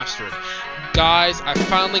Guys, I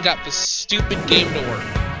finally got this stupid game to work.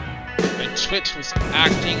 My Twitch was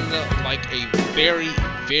acting like a very,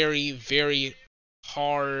 very, very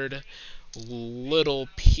hard little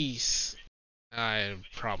piece. I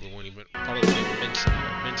probably won't even mention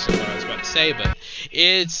what I was about to say, but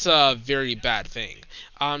it's a very bad thing.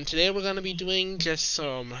 Today we're going to be doing just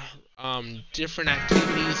some different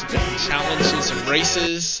activities, different challenges and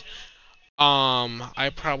races.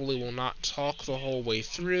 I probably will not talk the whole way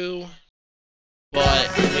through, but I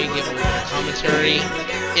may give a little commentary,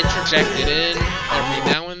 interject it in every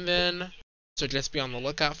now and then, so just be on the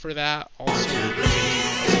lookout for that. Also,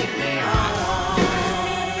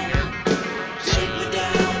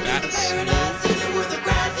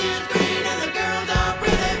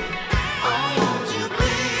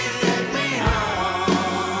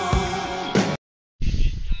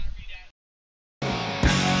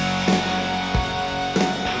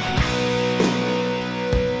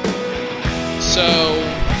 So,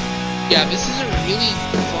 yeah, this is a really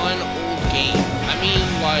fun old game. I mean,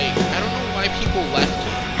 like, I don't know why people left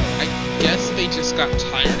it. I guess they just got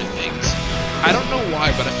tired of things. I don't know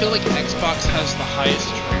why, but I feel like Xbox has the highest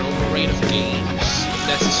turnover rate of games,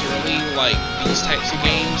 necessarily, like, these types of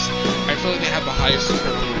games. I feel like they have the highest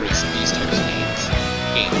turnover rates of these types of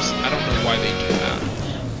games. I don't know why they do that.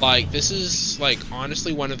 Like, this is, like,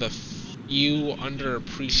 honestly one of the few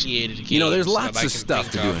underappreciated games. You know, there's lots of stuff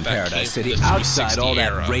to do in Paradise City outside all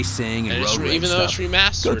that racing and road rage even though it's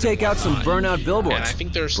remastered, go take out some burnout billboards, and I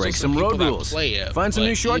think there's break some road rules, find some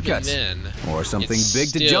new shortcuts, or something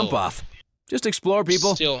big to jump off. Just explore,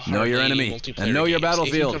 people. Know your enemy and know your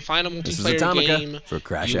battlefield. This is Atomica for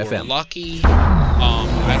Crash FM. Lucky.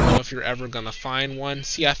 I don't know if you're ever gonna find one.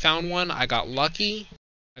 See, I found one. I got lucky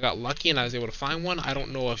and I was able to find one. I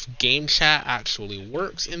don't know if game chat actually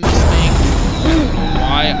works in this thing. I don't know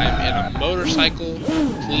why I'm in a motorcycle.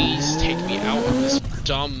 Please take me out of this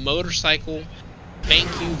dumb motorcycle. Thank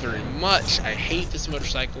you very much. I hate this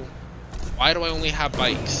motorcycle. Why do I only have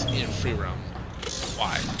bikes in free roam?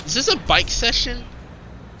 Why? Is this a bike session?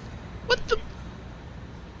 What the?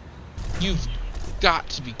 You've got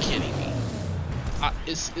to be kidding me.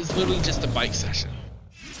 It's literally just a bike session.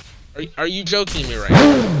 Are you joking me right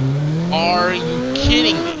now? Are you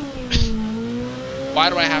kidding me? Why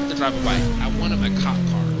do I have to drive a bike? I want a cop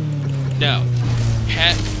car. No.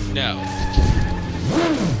 Heck no.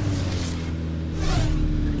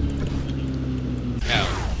 No.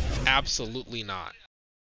 Absolutely not.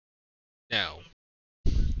 No.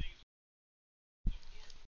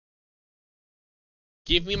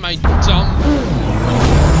 Give me my dumb...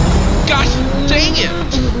 Gosh dang it!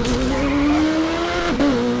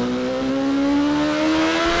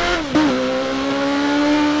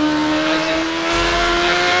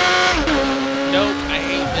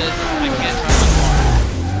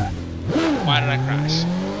 Why did I crash? I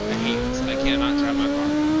hate this. I cannot drive my car.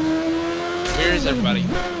 Where is everybody?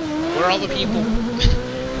 Where are all the people?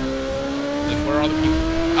 Like, where are all the people?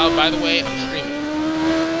 Oh, by the way, I'm streaming.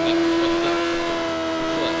 Like,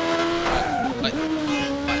 what? Why?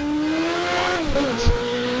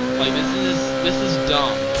 Like, this is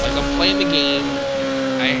dumb. Like, I'm playing the game.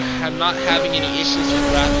 I am not having any issues with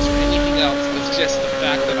graphics or anything else. It's just the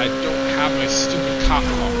fact that I don't have my stupid cop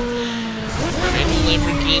car. Brand new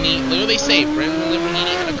Lamborghini. Look what they say. Brand new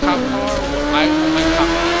Lamborghini and a cop car. Well, I want my cop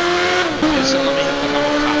car. Okay, so let me have like I'm a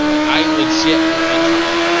cop. I legit want my cop car.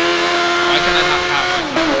 Why can I not have my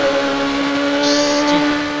cop car?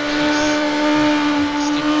 Stupid piece.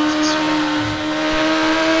 Stupid piece of shit.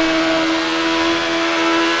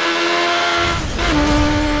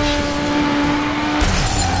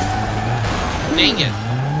 Dang it.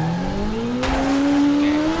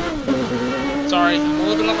 Okay. Sorry, I'm a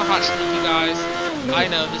little bit on the hot streak. Guys, I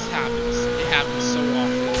know this happens. It happens so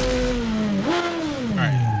often.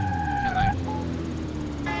 Alright,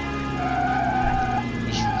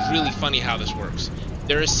 it's really funny how this works.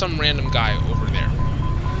 There is some random guy over there.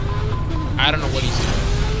 I don't know what he's doing.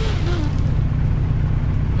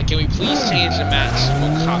 But can we please change the match to a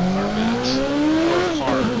cop car match or a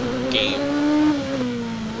car game?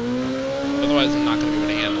 Otherwise, I'm not gonna be able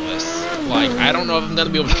to handle this. Like, I don't know if I'm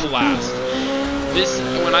gonna be able to last. This,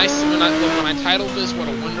 when I titled this "What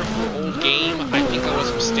a Wonderful Old Game," I think I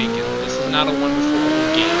was mistaken. This is not a wonderful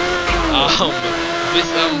old game. This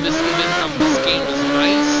game is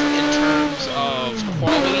nice in terms of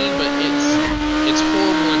quality, but it's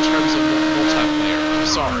horrible in terms of multiplayer. I'm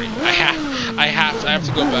sorry. I have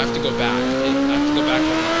to go back. I have to go back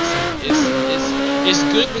on what I said. It's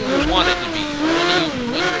good when you want it to be.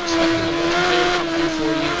 When you're expecting a multiplayer to come through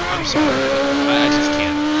for you, I'm sorry. I just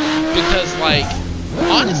can't. Because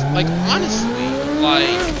honestly,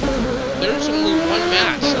 there's only one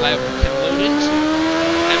match that I can load into,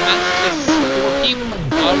 and that's just 4 people.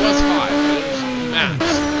 Well, it was 5, but it was a match.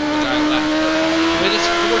 The guy left. But it's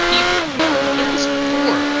 4 people. It was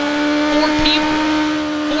 4. 4 people.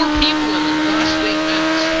 4 people in a gosh dang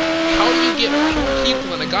match. How do you get 4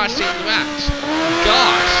 people in a gosh dang match?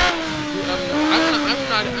 Gosh. I'm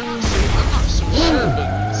not so sure, but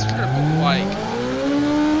like,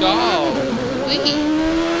 golly.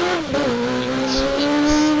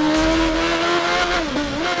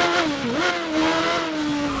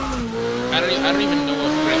 I don't even know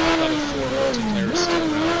if Grand Theft Auto 4 multiplayer is still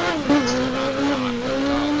around or not, but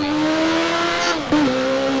golly.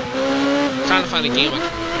 I'm trying to find a game I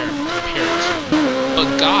can compare it to. But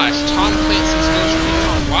gosh, Tom Clancy's Ghost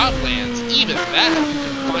Recon Wildlands, even that, you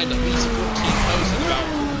can find at least 14 hosts and about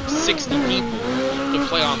 60 people to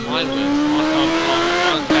play online with on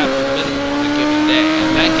at the minimum on a given day.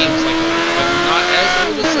 And that game's like not as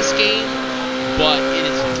old as this game, but it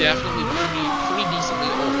is definitely pretty decently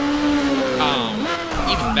old.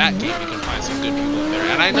 Even that game you can find some good people in there.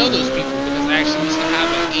 And I know those people because I actually used to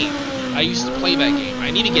have that game. I used to play that game.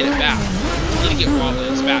 I need to get it back. I need to get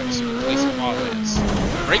Wildlands back so we can play some Wildlands.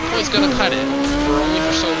 Breakpoint's gonna cut it for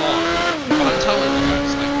so long. But I'm telling you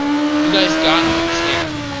guys, like, you guys gotta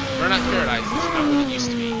understand. Burnout Paradise is not what it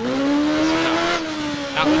used to be. It's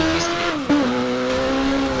not what it used to be.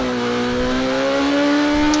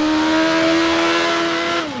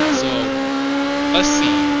 So, let's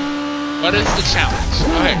see. What is the challenge?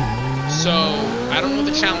 Okay, so I don't know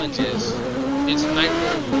what the challenge is. It's night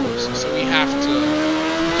road rules, so we have to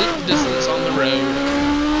complete the distance on the road,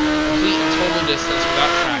 complete a total distance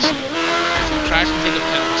without crashing. If we crash, we take a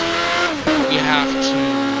penalty. We have to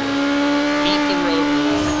beat the road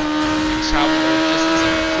rule and travel the distance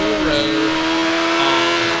on the full road,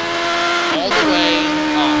 all the way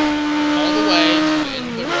to the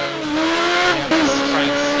end of the road. We have to try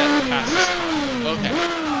and set the fastest time. Okay.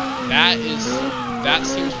 That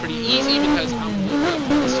seems pretty easy because I'm literally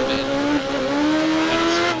almost to the end of the road. That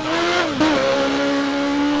is not hard.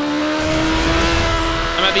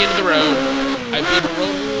 I'm at the end of the road. I beat the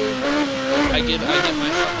road rule. I get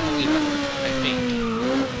myself on the leaderboard, I think.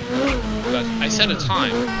 But I set a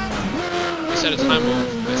time. I set a time, but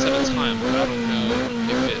I don't know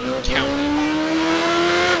if it counted.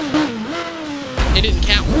 It didn't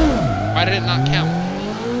count. Why did it not count?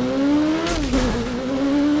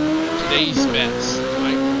 Today's best.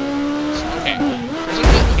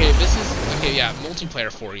 Okay, yeah,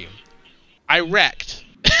 multiplayer for you. I wrecked.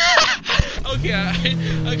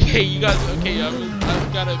 okay, you guys. Okay,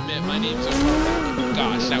 I've got to admit, my name's over.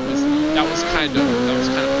 Gosh, that was kind of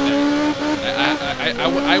pathetic.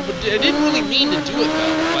 I didn't really mean to do it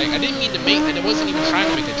though. Like, I didn't mean to make it. I wasn't even trying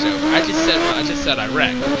to make a joke. I just said I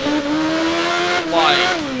wrecked. Like,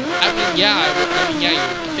 yeah, you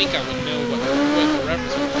would think I would know what the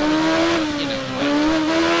reference was coming from, but you know, like,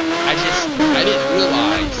 I didn't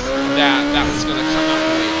realize that was gonna come out the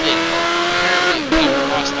way it did. Apparently, it came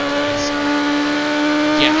across that way. So,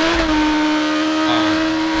 yeah.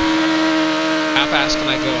 How fast can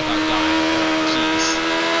I go without dying? Jeez.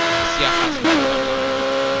 Let's see how fast I can go without dying.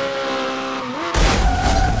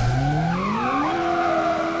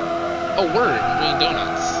 Oh, word! I'm doing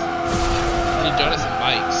donuts. I'm doing donuts and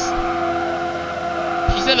bikes.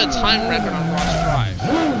 He set a time record on Ross Drive.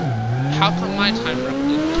 How come my time record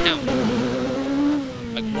didn't count?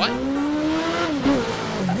 Like, what?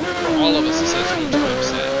 For all of us, it says new time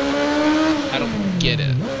set. I don't get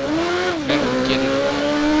it. I don't get it at all.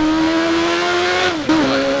 Like,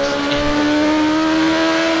 what?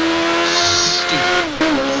 Stupid.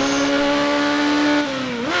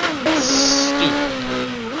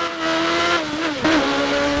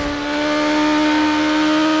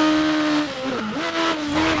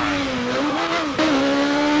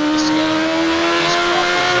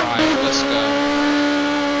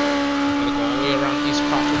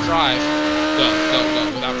 Drive. Go,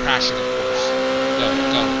 without crashing, of course. Go.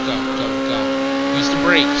 Use the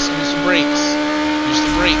brakes.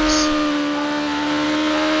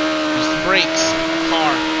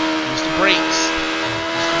 Car. Use the brakes.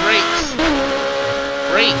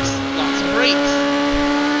 Brakes. Lots of brakes.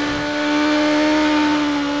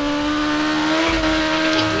 I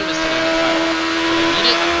keep doing this till I get tired. Did I need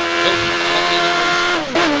it? Nope.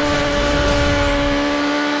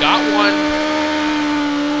 Got one.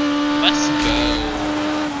 Let's go.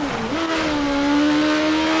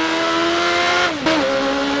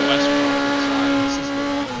 West Crawford Drive. This is the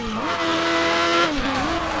wrong part.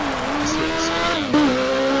 Let's see where this is gonna go.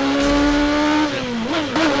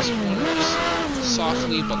 Drift corners.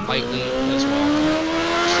 Softly but lightly as well.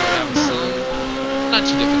 Slow down some. Not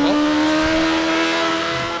too difficult.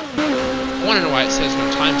 want to know why it says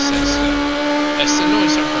when time says so. I still know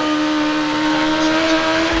it's for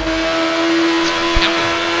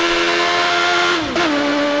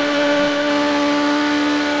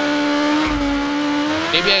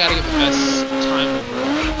maybe I gotta get the best time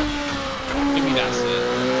overall. Maybe that's it.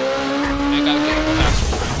 I gotta get the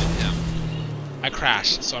faster time than him. I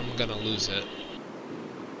crashed, so I'm gonna lose it.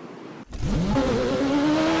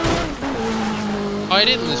 Oh, I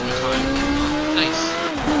didn't lose my time. Nice.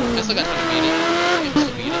 I still got time to beat it. I can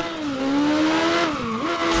still beat it.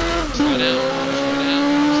 Slow down. Slow down.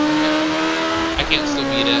 Slow down. I can't still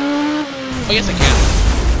beat it. Oh, yes, I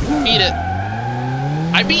can. Beat it.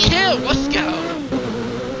 I beat him! Let's go!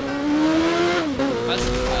 Let's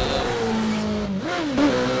go.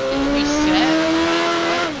 Reset.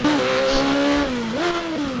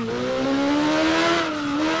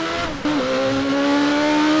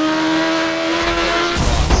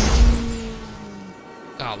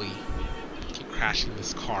 Golly. I keep crashing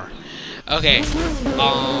this car. Okay.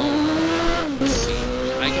 Let's see.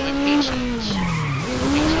 Can I get my paint change?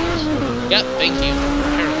 Yep, thank you.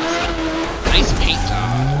 Careless. Nice paint job.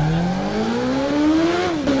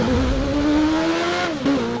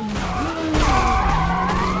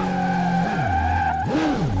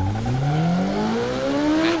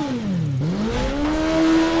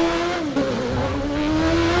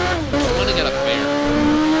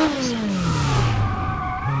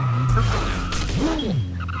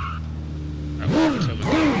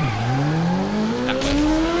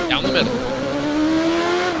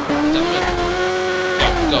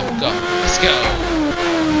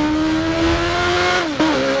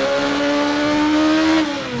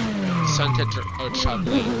 Or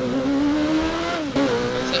Chubbly.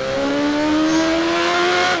 That's it.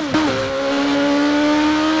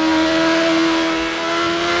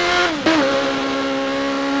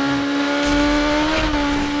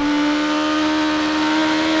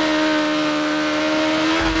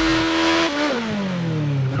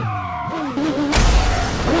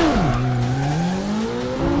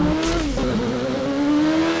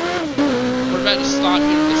 We're about to stop here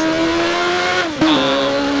in this little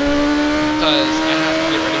because I have to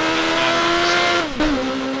get ready for that battle, so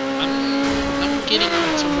I'm getting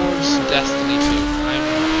towards Destiny 2. I'm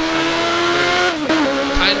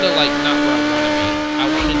kinda like not where I want to be. I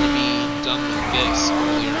wanted to be done with this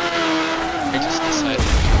earlier. I just decided to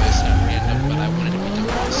do this at random, but I wanted to be done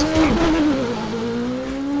with this.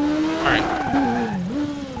 Alright.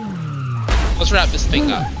 Let's wrap this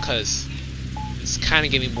thing up, because it's kinda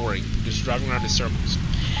getting boring. Just driving around in circles.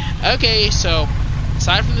 Okay, so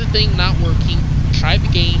aside from the thing not working, tried the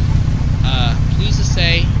game, pleased to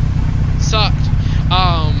say, sucked.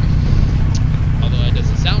 Although it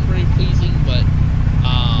doesn't sound very pleasing, but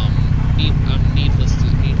needless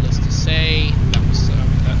to say, that was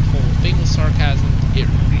that whole thing was sarcasm. It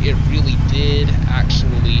really did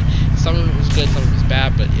actually. Some of it was good, some of it was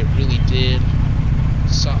bad, but it really did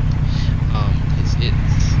suck. Because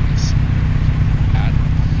it's bad.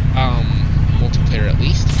 Multiplayer at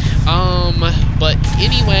least. But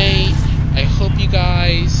anyway, I hope you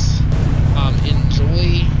guys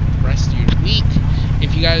enjoy the rest of your week.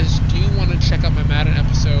 If you guys do want to check out my Madden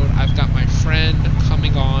episode, I've got my friend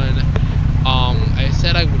coming on. I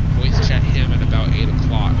said I would voice chat him at about 8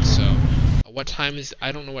 o'clock, so what time is,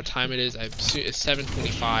 I don't know what time it is. It's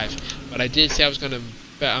 7:25, but I did say I was going to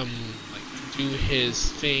do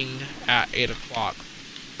his thing at 8 o'clock.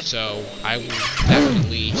 So I will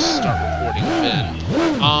definitely start recording then.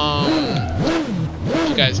 If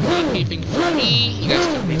you guys need anything from me, you guys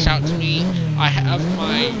can reach out to me. I have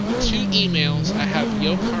my 2 emails. I have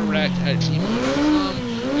yokarrect@gmail.com.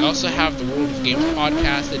 I also have the World of Games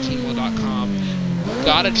podcast at gmail.com.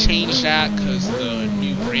 Gotta change that because the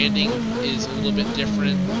new branding is a little bit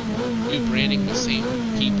different. New branding, the same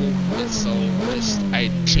people. And so I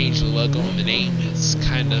changed the logo and the name. It's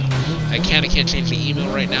I can't change the email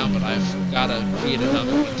right now, but I've gotta create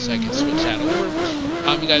another one so I can switch that over.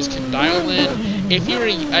 You guys can dial in. If you're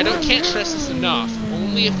can't stress this enough,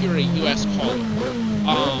 only if you're a US caller.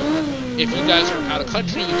 If you guys are out of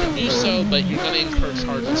country, you can do so, but you're gonna incur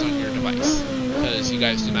charges on your device because you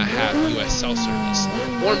guys do not have US cell service,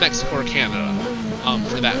 or Mexico or Canada,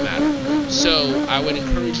 for that matter. So I would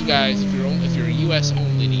encourage you guys, if you're US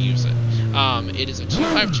only, to use it. It is a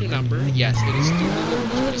 252 number. Yes, it is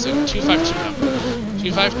it's a 252 number.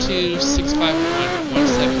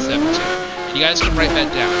 252-651-1772. You guys can write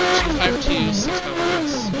that down.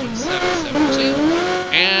 252-651-1772.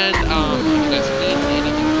 And you guys need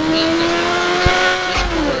anything from me, you guys can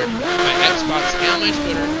Discord, my Xbox, and my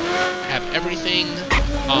Twitter. I have everything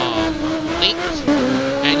linked.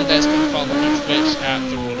 And you guys can follow me on Twitch at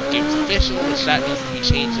The World of Games official, which that needs to be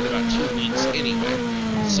changed in about 2 weeks anyway.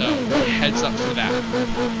 So, heads up for that.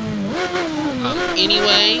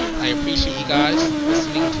 Anyway, I appreciate you guys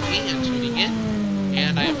listening to me and tuning in.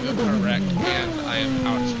 And I am Correct, and I am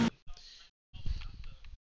out.